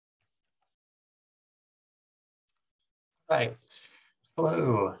Right.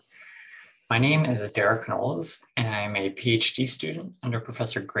 Hello. My name is Derek Knowles, and I'm a PhD student under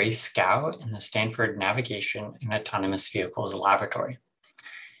Professor Grace Gow in the Stanford Navigation and Autonomous Vehicles Laboratory.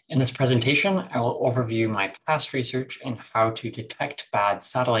 In this presentation, I will overview my past research in how to detect bad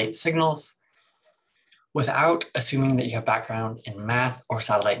satellite signals without assuming that you have background in math or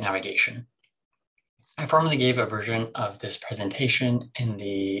satellite navigation. I formerly gave a version of this presentation in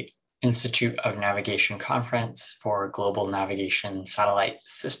the Institute of Navigation Conference for Global Navigation Satellite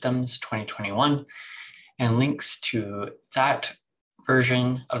Systems 2021, and links to that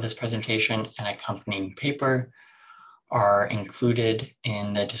version of this presentation and accompanying paper are included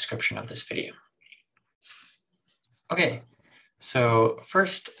in the description of this video. Okay, so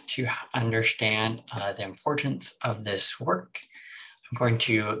first, to understand the importance of this work, I'm going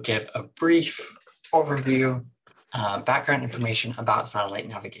to give a brief overview, background information about satellite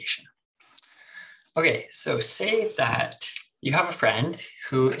navigation. Okay, so say that you have a friend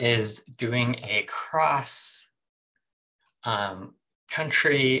who is doing a cross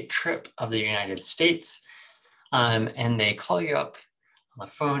country trip of the United States, and they call you up on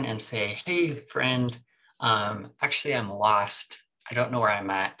the phone and say, hey friend, actually I'm lost. I don't know where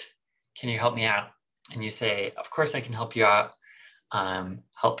I'm at. Can you help me out? And you say, of course I can help you out.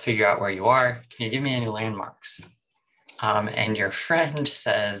 Help figure out where you are. Can you give me any landmarks? And your friend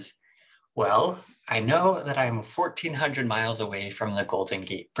says, well, I know that I'm 1,400 miles away from the Golden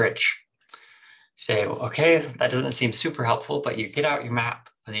Gate Bridge. Say, okay, that doesn't seem super helpful, but you get out your map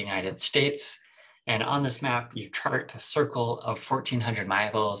of the United States, and on this map, you chart a circle of 1,400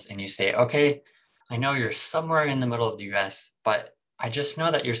 miles, and you say, okay, I know you're somewhere in the middle of the US, but I just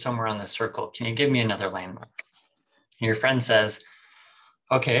know that you're somewhere on the circle. Can you give me another landmark? And your friend says,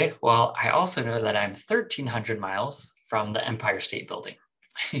 okay, well, I also know that I'm 1,300 miles from the Empire State Building.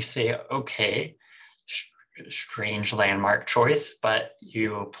 You say, okay, strange landmark choice, but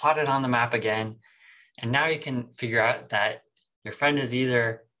you plot it on the map again. And now you can figure out that your friend is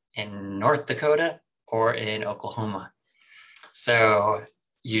either in North Dakota or in Oklahoma. So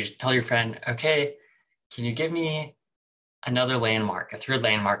you tell your friend, okay, can you give me another landmark, a third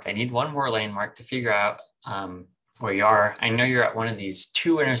landmark? I need one more landmark to figure out where you are. I know you're at one of these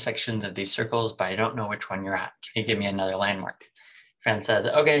two intersections of these circles, but I don't know which one you're at. Can you give me another landmark? Friend says,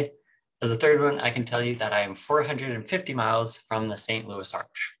 okay, as a third one, I can tell you that I am 450 miles from the St. Louis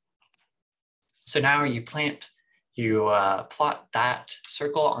Arch. So now you plot that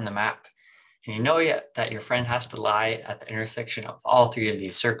circle on the map, and you know yet that your friend has to lie at the intersection of all three of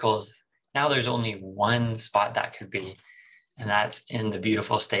these circles. Now there's only one spot that could be, and that's in the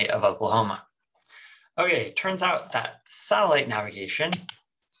beautiful state of Oklahoma. Okay, it turns out that satellite navigation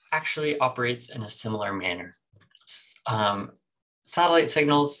actually operates in a similar manner. Satellite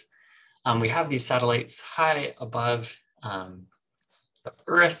signals, we have these satellites high above the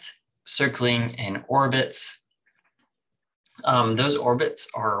Earth, circling in orbits. Those orbits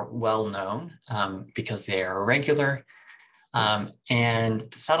are well known because they are regular, and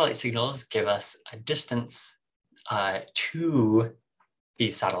the satellite signals give us a distance to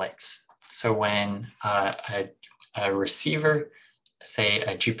these satellites. So when a receiver, say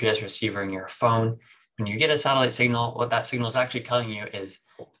a GPS receiver in your phone, when you get a satellite signal, what that signal is actually telling you is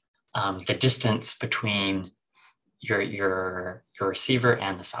the distance between your receiver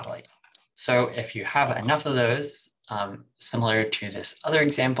and the satellite. So if you have enough of those, similar to this other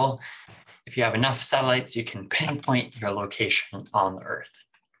example, if you have enough satellites, you can pinpoint your location on the Earth,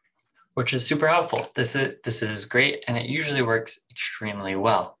 which is super helpful. This is great, and it usually works extremely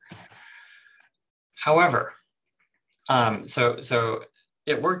well. However, so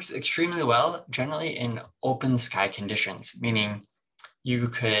it works extremely well generally in open sky conditions, meaning you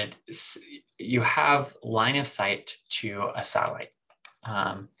have line of sight to a satellite.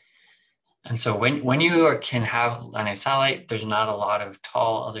 And so when you can have line of sight, there's not a lot of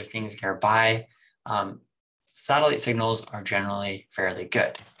tall other things nearby. Satellite signals are generally fairly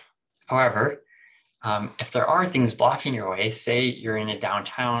good. However, if there are things blocking your way, say you're in a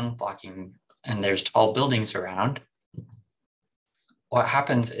downtown blocking and there's tall buildings around, what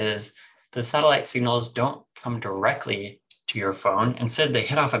happens is the satellite signals don't come directly to your phone. Instead, they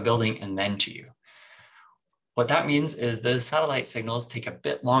hit off a building and then to you. What that means is those satellite signals take a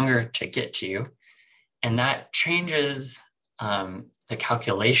bit longer to get to you, and that changes the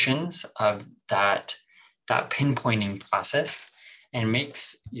calculations of that pinpointing process and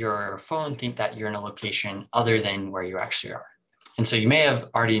makes your phone think that you're in a location other than where you actually are. And so you may have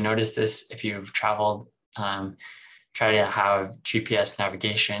already noticed this if you've traveled, try to have GPS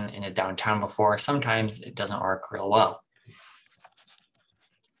navigation in a downtown before. Sometimes it doesn't work real well.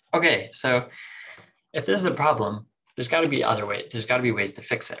 Okay, so if this is a problem, there's got to be other ways. There's got to be ways to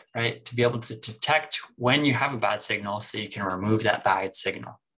fix it, right? To be able to detect when you have a bad signal, so you can remove that bad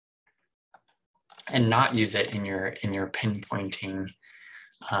signal and not use it in your pinpointing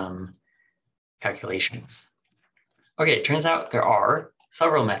calculations. Okay, it turns out there are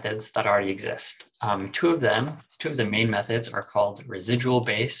several methods that already exist. Two of the main methods are called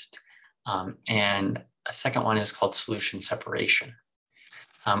residual-based, and a second one is called solution separation.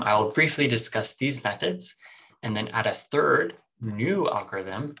 I will briefly discuss these methods and then add a third new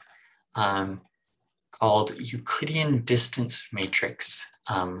algorithm called Euclidean Distance Matrix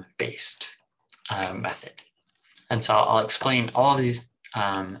based method. And so I'll explain all of these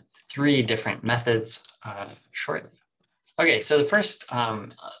three different methods shortly. Okay, so the first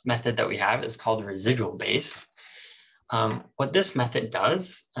method that we have is called residual based. What this method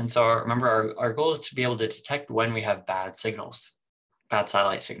does, and so remember our goal is to be able to detect when we have bad signals, bad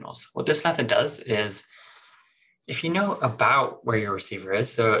satellite signals. What this method does is, if you know about where your receiver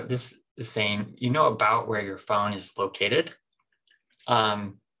is, so this is saying you know about where your phone is located,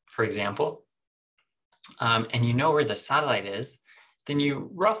 for example, and you know where the satellite is, then you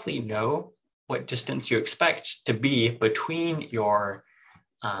roughly know what distance you expect to be between your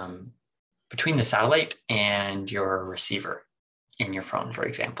between the satellite and your receiver in your phone, for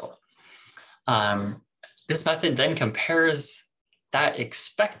example. This method then compares that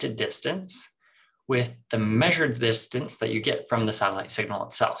expected distance with the measured distance that you get from the satellite signal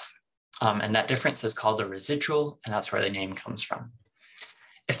itself. And that difference is called the residual, and that's where the name comes from.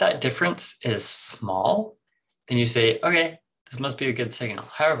 If that difference is small, then you say, okay, this must be a good signal.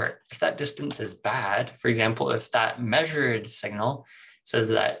 However, if that distance is bad, for example, if that measured signal says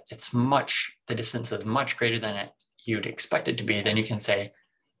that the distance is much greater than you'd expect it to be, then you can say,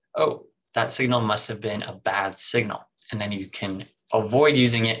 oh, that signal must have been a bad signal. And then you can avoid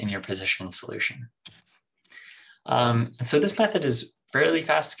using it in your position solution. And so this method is fairly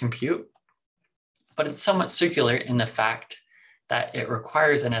fast to compute, but it's somewhat circular in the fact that it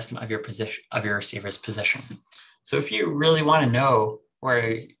requires an estimate of your receiver's position. So if you really want to know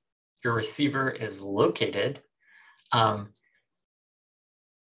where your receiver is located,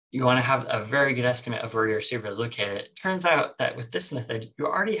 you want to have a very good estimate of where your receiver is located. It turns out that with this method, you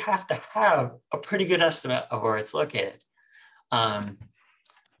already have to have a pretty good estimate of where it's located,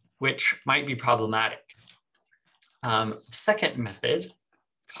 which might be problematic. Second method,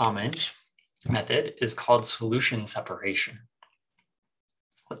 common method, is called solution separation.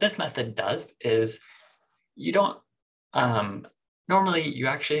 What this method does is you don't, normally you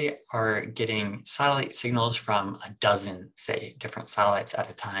actually are getting satellite signals from a dozen, say, different satellites at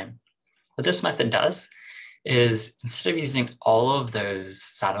a time. What this method does is, instead of using all of those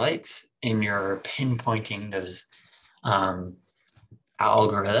satellites in your pinpointing those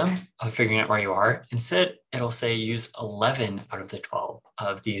algorithm of figuring out where you are, instead it'll say use 11 out of the 12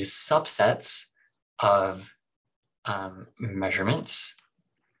 of these subsets of measurements,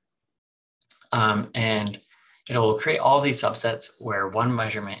 and it'll create all these subsets where one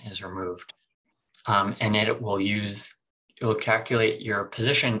measurement is removed, and it will calculate your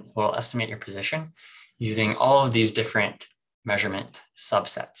position, will estimate your position using all of these different measurement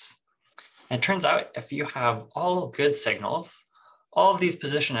subsets. And it turns out if you have all good signals, all of these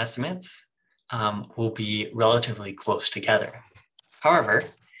position estimates will be relatively close together. However,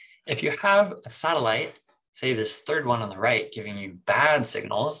 if you have a satellite, say this third one on the right, giving you bad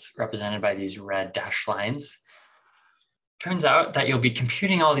signals represented by these red dashed lines, turns out that you'll be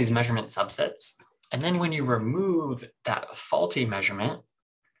computing all these measurement subsets. And then when you remove that faulty measurement,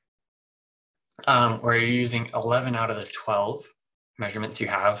 where you're using 11 out of the 12 measurements you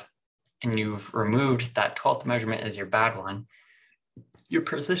have, and you've removed that 12th measurement as your bad one, your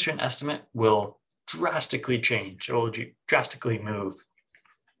position estimate will drastically change. It will drastically move.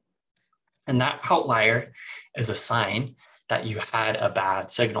 And that outlier is a sign that you had a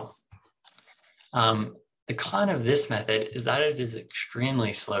bad signal. The con of this method is that it is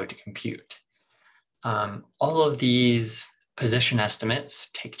extremely slow to compute. All of these position estimates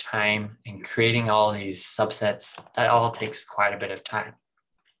take time, and creating all these subsets, that all takes quite a bit of time.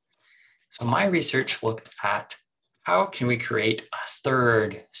 So my research looked at how can we create a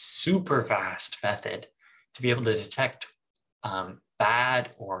third super fast method to be able to detect bad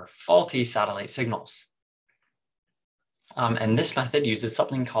or faulty satellite signals. And this method uses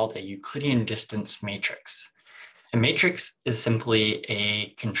something called a Euclidean Distance Matrix. A matrix is simply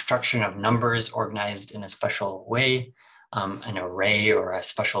a construction of numbers organized in a special way, an array or a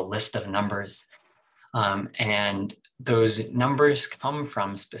special list of numbers. And those numbers come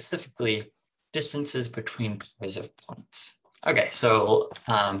from specifically distances between pairs of points. Okay, so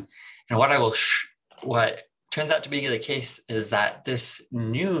and what turns out to be the case is that this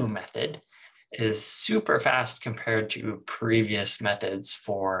new method is super fast compared to previous methods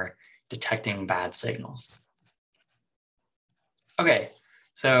for detecting bad signals. Okay,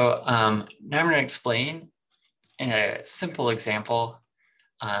 so now I'm going to explain in a simple example,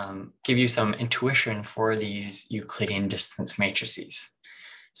 give you some intuition for these Euclidean distance matrices.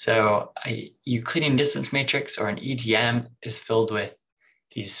 So a Euclidean distance matrix, or an EDM, is filled with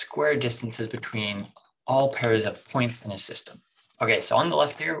these square distances between all pairs of points in a system. Okay, so on the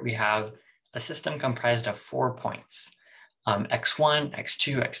left here, we have a system comprised of 4 points, x1,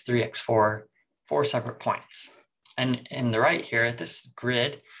 x2, x3, x4, 4 separate points. And in the right here, this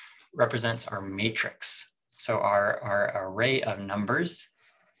grid represents our matrix. So our array of numbers,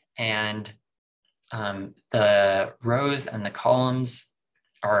 and the rows and the columns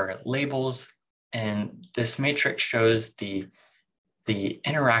are labels. And this matrix shows the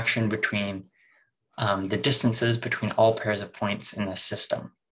interaction between the distances between all pairs of points in the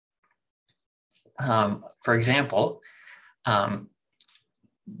system. For example,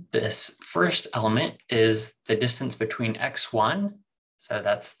 this first element is the distance between x1. So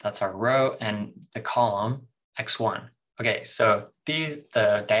that's our row, and the column x1. Okay, so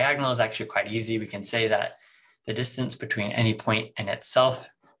the diagonal is actually quite easy. We can say that the distance between any point and itself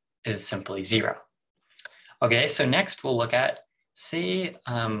is simply 0. Okay, so next we'll look at, say,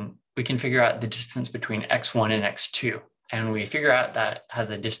 we can figure out the distance between x1 and x2, and we figure out that has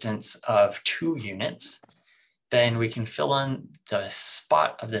a distance of 2 units. Then we can fill in the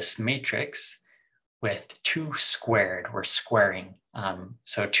spot of this matrix with 2 squared. We're squaring,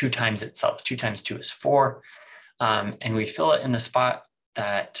 so 2 times itself. 2 times 2 is 4, and we fill it in the spot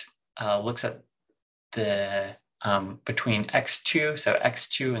that looks at the between x2, so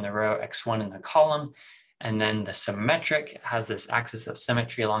x2 in the row, x1 in the column, and then the symmetric has this axis of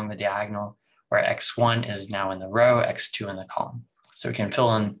symmetry along the diagonal, where x1 is now in the row, x2 in the column. So we can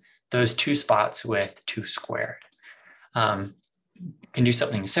fill in those 2 spots with 2 squared. We can do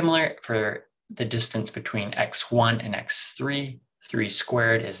something similar for the distance between x1 and x3. 3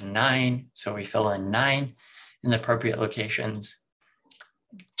 squared is 9, so we fill in 9 in the appropriate locations.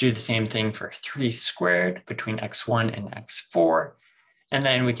 Do the same thing for 3 squared between x1 and x4, and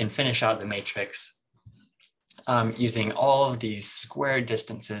then we can finish out the matrix using all of these square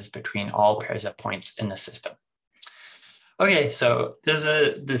distances between all pairs of points in the system. Okay, so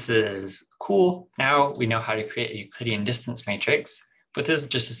this is cool. Now we know how to create a Euclidean distance matrix, but this is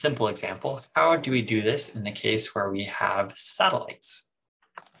just a simple example. How do we do this in the case where we have satellites?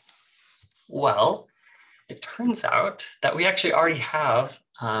 Well, it turns out that we actually already have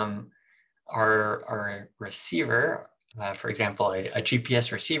our receiver, for example, a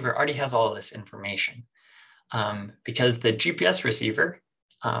GPS receiver already has all of this information. Because the GPS receiver,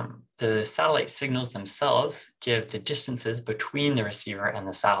 the satellite signals themselves give the distances between the receiver and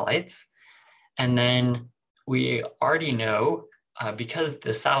the satellites. And then we already know, because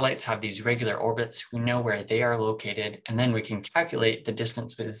the satellites have these regular orbits, we know where they are located, and then we can calculate the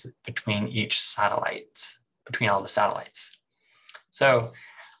distances between each satellite, between all the satellites. So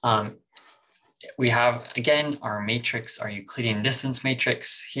we have, again, our matrix, our Euclidean distance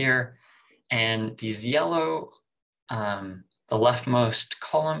matrix here. And these yellow, the leftmost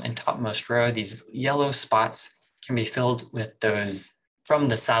column and topmost row, these yellow spots can be filled with those from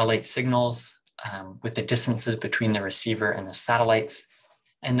the satellite signals, with the distances between the receiver and the satellites.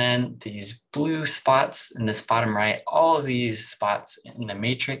 And then these blue spots in this bottom right, all of these spots in the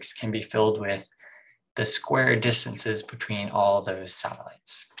matrix can be filled with the square distances between all of those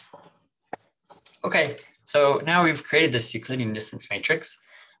satellites. Okay, so now we've created this Euclidean distance matrix,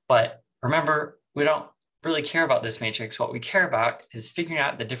 but remember, we don't really care about this matrix. What we care about is figuring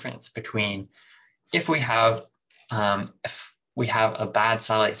out the difference between if we have a bad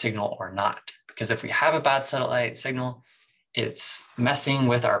satellite signal or not. Because if we have a bad satellite signal, it's messing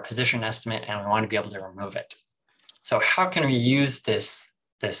with our position estimate and we want to be able to remove it. So how can we use this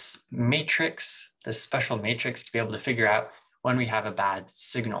matrix, this special matrix, to be able to figure out when we have a bad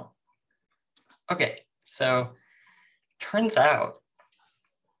signal? Okay, so turns out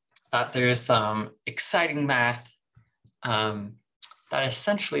that there's some exciting math that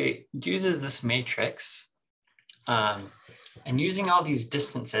essentially uses this matrix, and using all these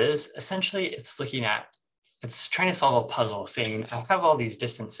distances, essentially it's trying to solve a puzzle, saying I have all these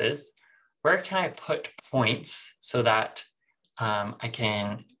distances, where can I put points so that I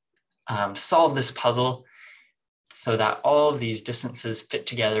can solve this puzzle so that all of these distances fit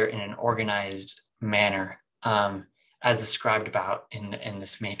together in an organized manner, as described about in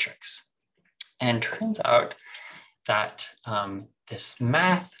this matrix. And turns out that this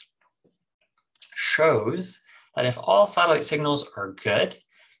math shows that if all satellite signals are good,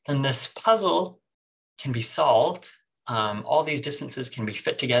 then this puzzle can be solved. All these distances can be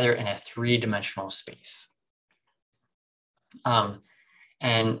fit together in a three-dimensional space.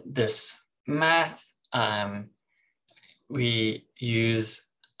 And this math, we use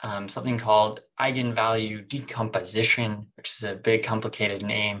something called eigenvalue decomposition, which is a big complicated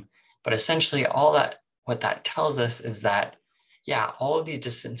name, but essentially what that tells us is that, yeah, all of these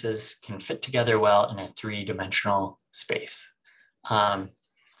distances can fit together well in a three-dimensional space.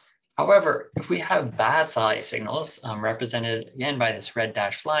 However, if we have bad satellite signals, represented again by this red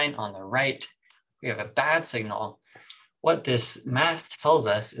dashed line on the right, we have a bad signal. What this math tells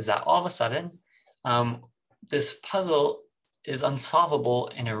us is that all of a sudden, this puzzle is unsolvable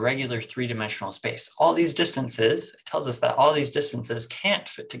in a regular three-dimensional space. All these distances, it tells us that all these distances can't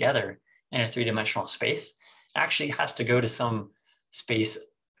fit together in a three-dimensional space. It actually has to go to some space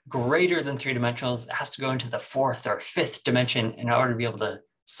greater than three dimensionals. It has to go into the fourth or fifth dimension in order to be able to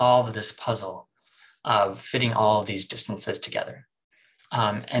solve this puzzle of fitting all of these distances together.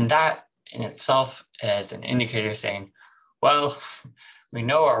 And that in itself is an indicator saying, well, we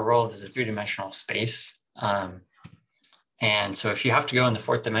know our world is a three-dimensional space. And so if you have to go in the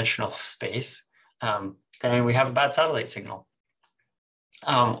fourth dimensional space, then we have a bad satellite signal.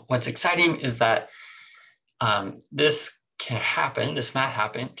 What's exciting is that this math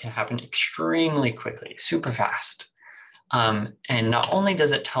can happen extremely quickly, super fast. And not only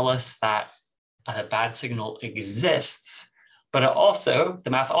does it tell us that a bad signal exists, but the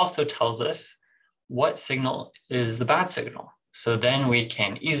math also tells us what signal is the bad signal. So then we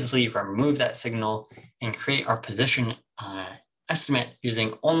can easily remove that signal and create our position estimate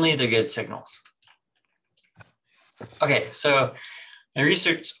using only the good signals. Okay, so my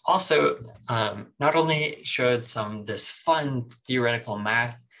research also not only showed this fun theoretical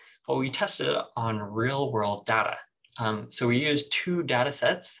math, but we tested it on real world data. So we used two data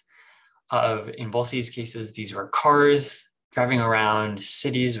sets in both these cases, these were cars driving around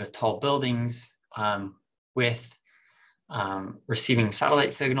cities with tall buildings with receiving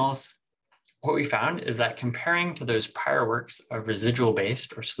satellite signals. What we found is that comparing to those prior works of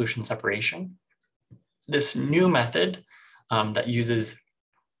residual-based or solution separation, this new method that uses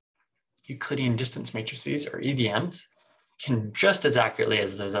Euclidean Distance Matrices or EDMs can just as accurately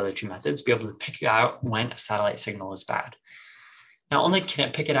as those other two methods be able to pick out when a satellite signal is bad. Not only can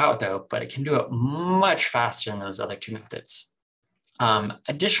it pick it out though, but it can do it much faster than those other two methods.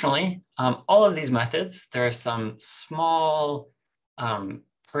 Additionally, all of these methods, there are some small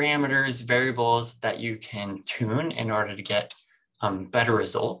parameters, variables that you can tune in order to get better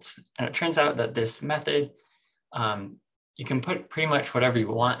results. And it turns out that this method, you can put pretty much whatever you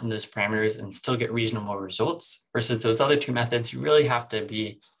want in those parameters and still get reasonable results, versus those other two methods, you really have to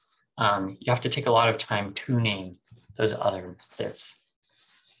be, you have to take a lot of time tuning those other methods.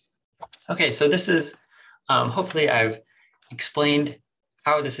 Okay, so this is, hopefully I've explained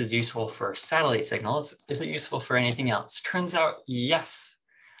how this is useful for satellite signals. Is it useful for anything else? Turns out, yes.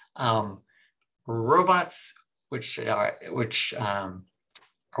 Robots, which are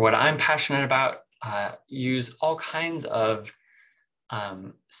what I'm passionate about, use all kinds of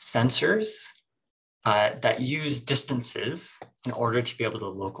sensors that use distances in order to be able to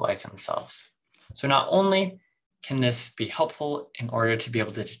localize themselves. So not only can this be helpful in order to be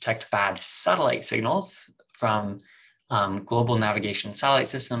able to detect bad satellite signals from global navigation satellite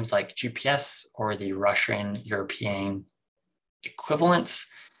systems like GPS or the Russian European equivalents,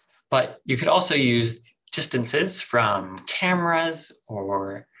 but you could also use distances from cameras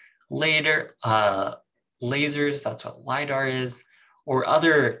or lasers, that's what LiDAR is, or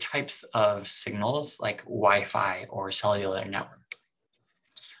other types of signals like Wi-Fi or cellular network.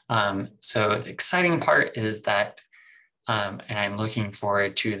 So the exciting part is that, and I'm looking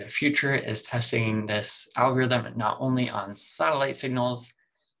forward to the future, is testing this algorithm not only on satellite signals,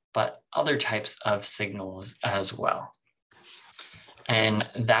 but other types of signals as well. And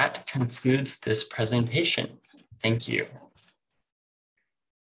that concludes this presentation. Thank you.